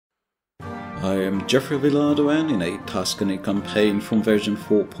I am Geoffrey in a Tuscany campaign from version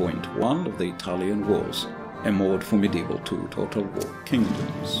 4.1 of the Italian Wars, a mod for medieval 2 Total War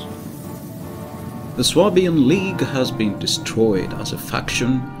kingdoms. The Swabian League has been destroyed as a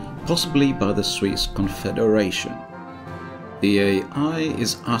faction, possibly by the Swiss Confederation. The AI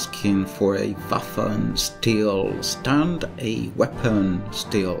is asking for a Waffen Stillstand, a weapon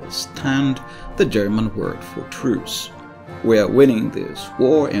stillstand, the German word for truce. We are winning this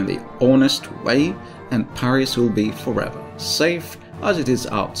war in the honest way, and Paris will be forever safe as it is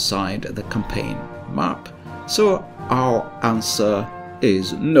outside the campaign map, so our answer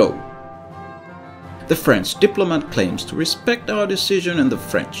is no. The French diplomat claims to respect our decision, and the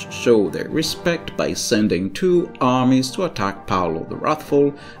French show their respect by sending 2 armies to attack Paolo the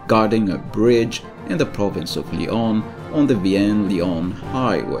Wrathful, guarding a bridge in the province of Lyon on the Vienne-Lyon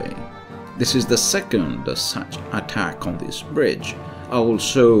highway. This is the second such attack on this bridge. I will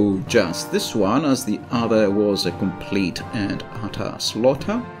show just this one, as the other was a complete and utter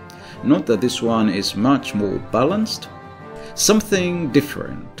slaughter. Note that this one is much more balanced. Something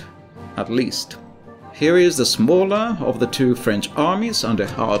different, at least. Here is the smaller of the 2 French armies under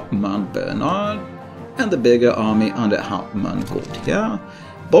Hauptmann Bernard, and the bigger army under Hauptmann Gautier,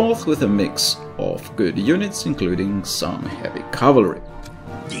 both with a mix of good units, including some heavy cavalry.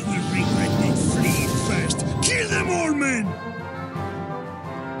 They will regret me fleeing first! Kill them all, men!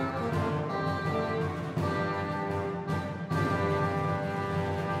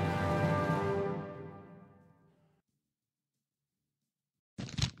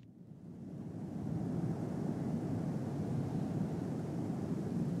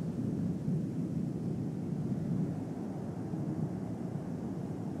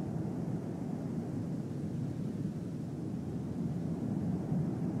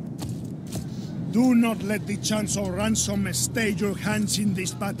 Do not let the chance of ransom stay your hands in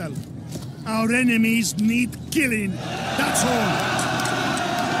this battle. Our enemies need killing, that's all!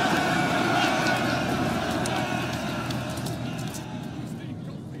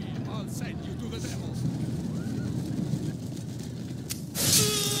 I'll send you to the devil.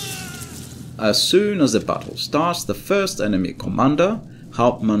 As soon as the battle starts, the first enemy commander,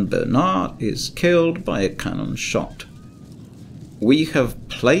 Hauptmann Bernard, is killed by a cannon shot. We have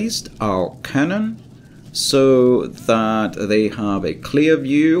placed our cannon so that they have a clear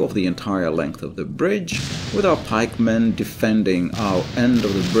view of the entire length of the bridge, with our pikemen defending our end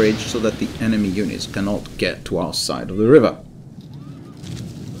of the bridge so that the enemy units cannot get to our side of the river.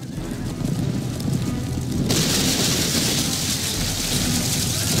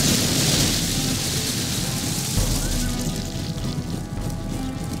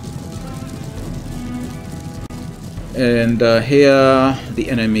 And here the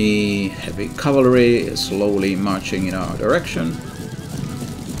enemy heavy cavalry is slowly marching in our direction.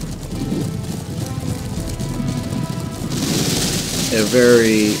 A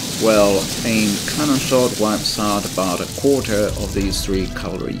very well aimed cannon shot wipes out about a quarter of these 3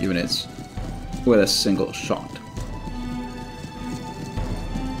 cavalry units with a single shot.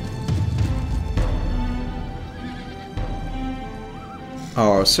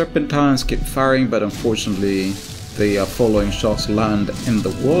 Our serpentines keep firing, but unfortunately the following shots land in the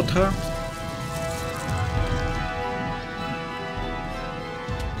water.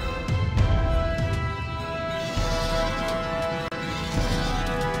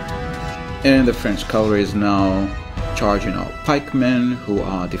 And the French cavalry is now charging our pikemen, who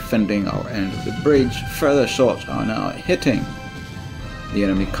are defending our end of the bridge. Further shots are now hitting the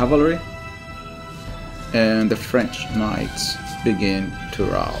enemy cavalry, and the French knights begin to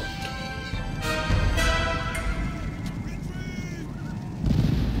rout.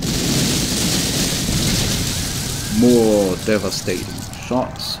 More devastating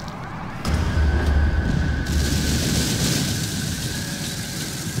shots.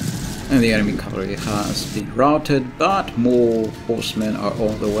 And the enemy cavalry has been routed, but more horsemen are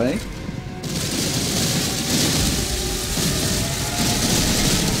on the way.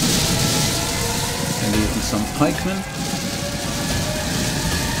 And even some pikemen.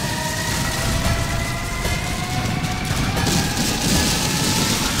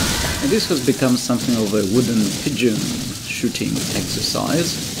 And this has become something of a wooden pigeon shooting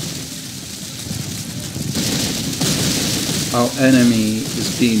exercise. Our enemy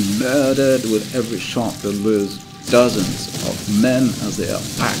is being murdered with every shot. They lose dozens of men as they are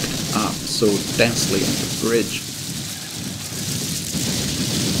packed up so densely on the bridge.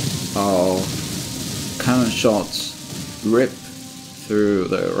 Our cannon shots rip through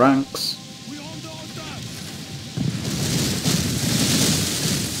the ranks.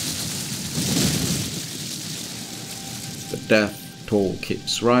 The death toll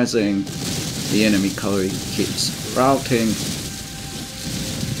keeps rising. The enemy cavalry keeps routing.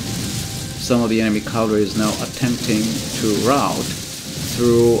 Some of the enemy cavalry is now attempting to rout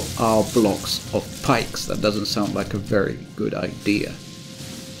through our blocks of pikes. That doesn't sound like a very good idea.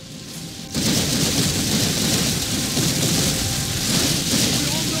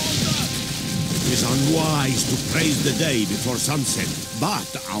 It is unwise to praise the day before sunset,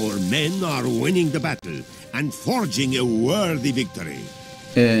 but our men are winning the battle and forging a worthy victory.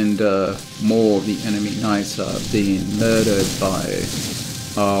 And more of the enemy knights are being murdered by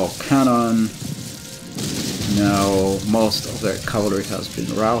our cannon. Now most of their cavalry has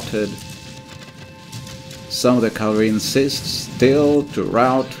been routed. Some of the cavalry insist still to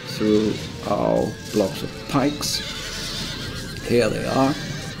rout through our blocks of pikes. Here they are.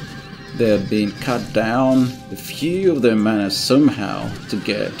 They're being cut down. A few of them manage somehow to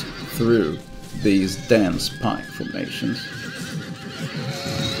get through these dense pike formations.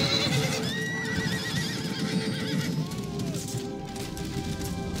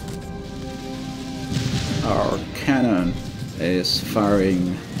 Our cannon is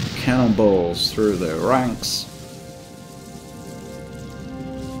firing cannonballs through the ranks.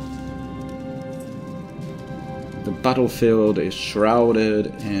 The battlefield is shrouded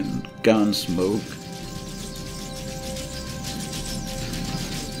in gun smoke.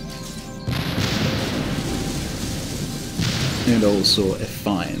 And also a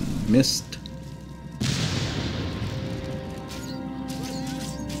fine mist.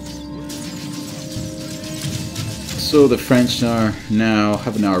 So the French have now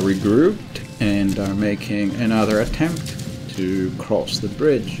regrouped and are making another attempt to cross the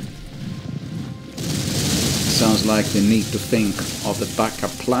bridge. Sounds like they need to think of the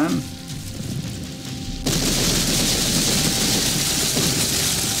backup plan.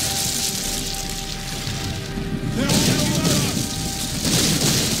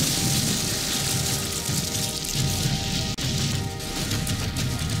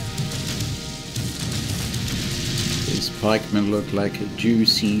 These pikemen look like a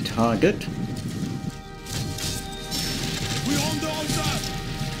juicy target.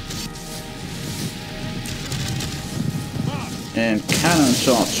 And cannon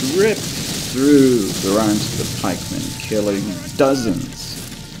shots rip through the ranks of the pikemen, killing dozens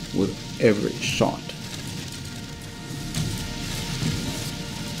with every shot.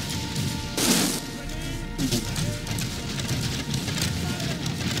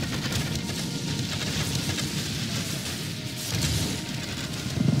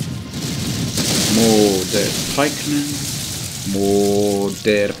 More dead pikemen. More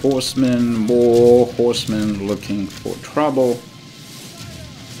dead horsemen, more horsemen looking for trouble.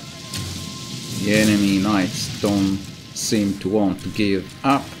 The enemy knights don't seem to want to give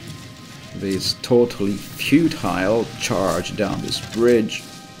up. This totally futile charge down this bridge.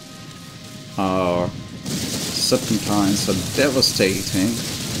 Our serpentines are devastating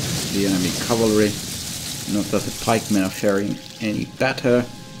the enemy cavalry. Not that the pikemen are faring any better.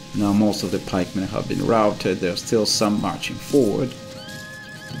 Now most of the pikemen have been routed, there are still some marching forward.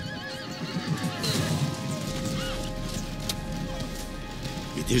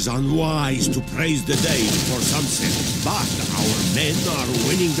 It is unwise to praise the day before sunset, but our men are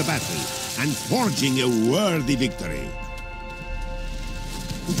winning the battle and forging a worthy victory.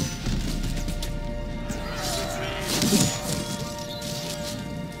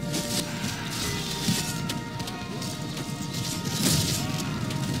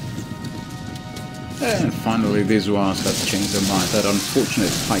 And finally these ones have changed their mind. That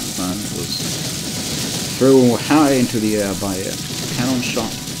unfortunate pikeman was thrown high into the air by a cannon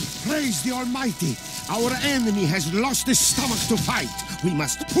shot. Praise the Almighty! Our enemy has lost his stomach to fight. We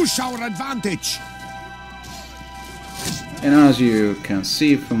must push our advantage. And as you can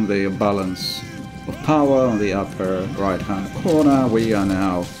see from the balance of power on the upper right hand corner, we are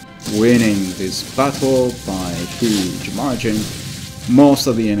now winning this battle by a huge margin. Most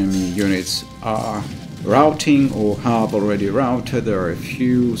of the enemy units are routing or have already routed. There are a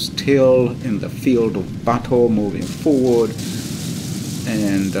few still in the field of battle moving forward,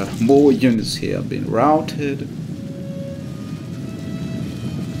 and more units here have been routed.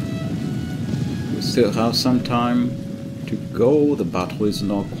 We still have some time to go. The battle is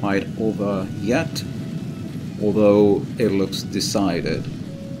not quite over yet, although it looks decided.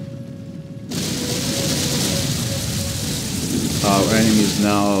 Our enemy is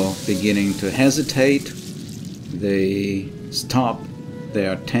now beginning to hesitate. They stop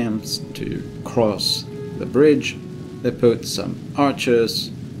their attempts to cross the bridge. They put some archers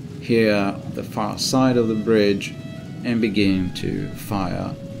here on the far side of the bridge and begin to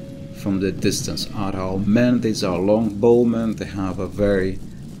fire from the distance at our men. These are longbowmen. They have a very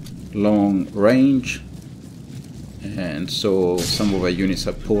long range, and so some of our units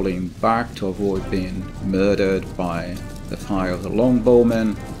are pulling back to avoid being murdered by the fire of the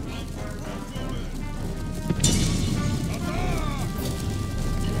longbowmen.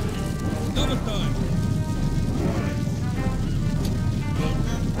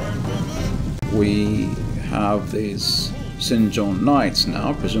 We have these St. John Knights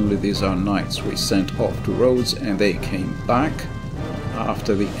now. Presumably these are knights we sent off to Rhodes, and they came back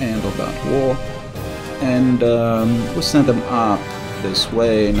after the end of that war, and we sent them up this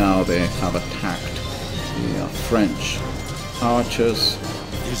way. Now they have attacked the French archers.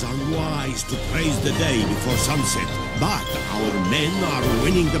 It is unwise to praise the day before sunset, but our men are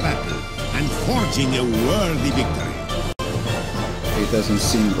winning the battle and forging a worthy victory. It doesn't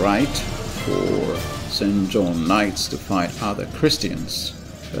seem right for St. John Knights to fight other Christians,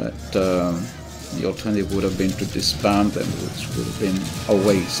 but the alternative would have been to disband them, which would have been a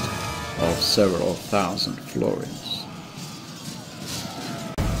waste of several thousand florins.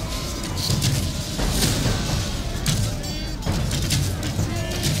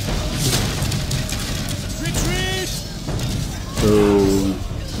 Retreat! So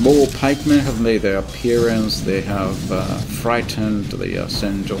more pikemen have made their appearance. They have frightened the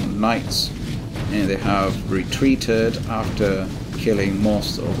St. John Knights, and they have retreated after killing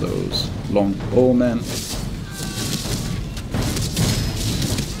most of those longbowmen.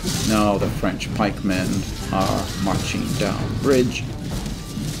 Now the French pikemen are marching down the bridge,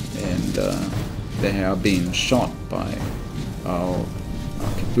 and they have been shot by our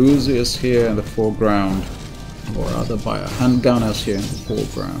arquebusiers here in the foreground, or rather by our handgunners here in the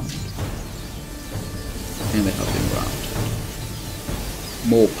foreground, and they have been routed.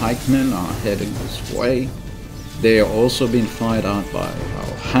 More pikemen are heading this way. They are also being fired out by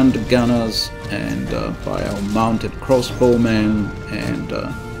our handgunners and by our mounted crossbowmen and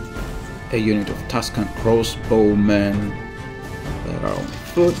a unit of Tuscan crossbowmen that are on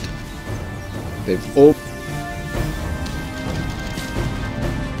foot. They've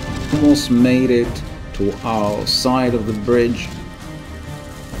almost made it to our side of the bridge.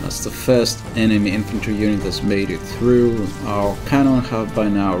 That's the first enemy infantry unit that's made it through. Our cannon have by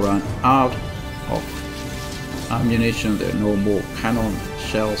now run out of ammunition. There are no more cannon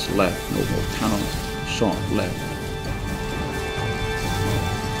shells left, no more cannon shot left.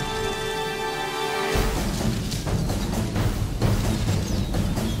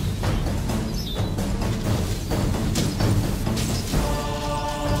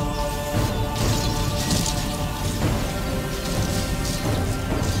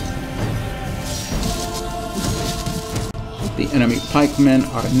 The enemy pikemen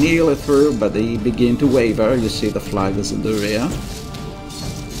are nearly through, but they begin to waver. You see the flag is in the rear.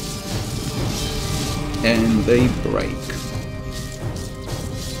 And they break.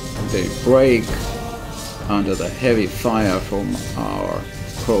 They break under the heavy fire from our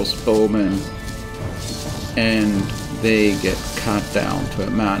crossbowmen, and they get cut down to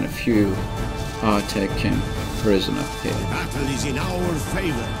a man. A few are taken prisoner here. The battle is in our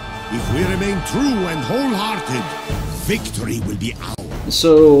favor. If we remain true and wholehearted, victory will be ours.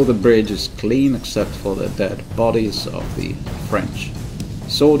 So the bridge is clean except for the dead bodies of the French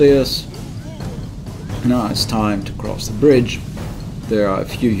soldiers. Now it's time to cross the bridge. There are a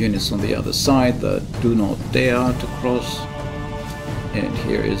few units on the other side that do not dare to cross. And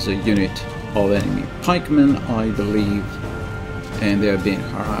here is a unit of enemy pikemen, I believe. And they are being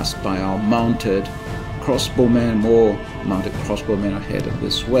harassed by our mounted crossbowmen. More mounted crossbowmen are headed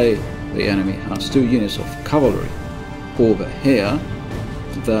this way. The enemy has two units of cavalry over here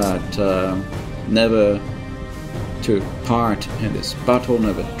that never took part in this battle,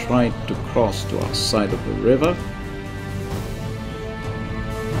 never tried to cross to our side of the river.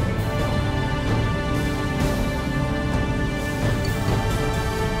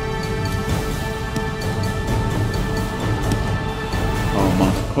 Our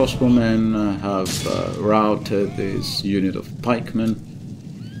mounted crossbowmen have routed this unit of pikemen.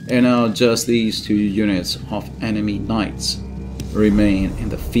 And now just these two units of enemy knights remain in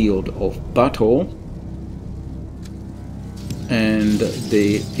the field of battle. And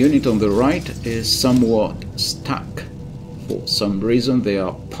the unit on the right is somewhat stuck. For some reason they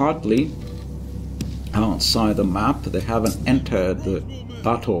are partly outside the map. They haven't entered the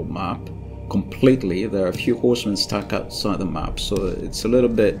battle map completely. There are a few horsemen stuck outside the map, so it's a little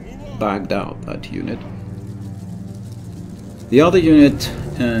bit bagged out, that unit. The other unit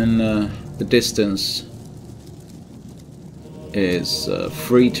in the distance is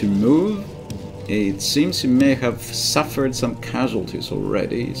free to move. It seems he may have suffered some casualties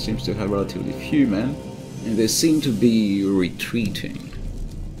already. It seems to have relatively few men, and they seem to be retreating.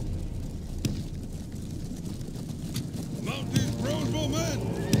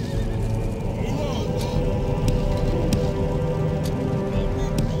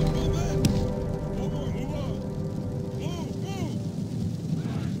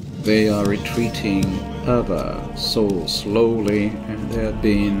 They are retreating ever so slowly, and they are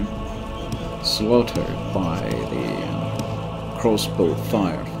being slaughtered by the crossbow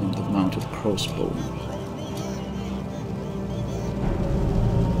fire from the mounted crossbow.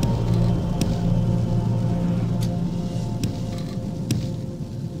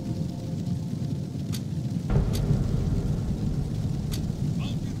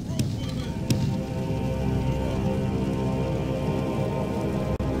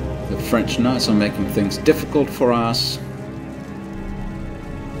 The French knights are making things difficult for us.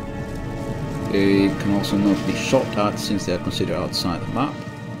 They can also not be shot at since they are considered outside the map.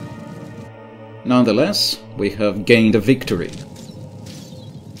 Nonetheless, we have gained a victory.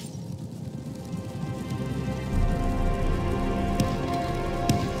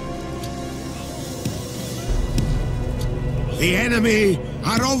 The enemy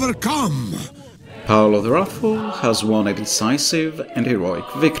are overcome! Paolo the Ruffle has won a decisive and heroic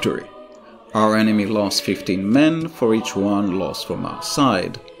victory. Our enemy lost 15 men for each one lost from our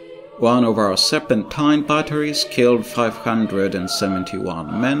side. One of our serpentine batteries killed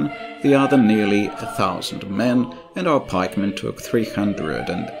 571 men, the other nearly 1,000 men, and our pikemen took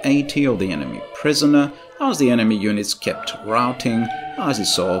 380 of the enemy prisoner, as the enemy units kept routing, as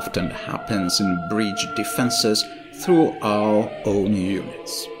is so often happens in breach defenses, through our own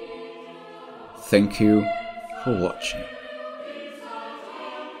units. Thank you for watching.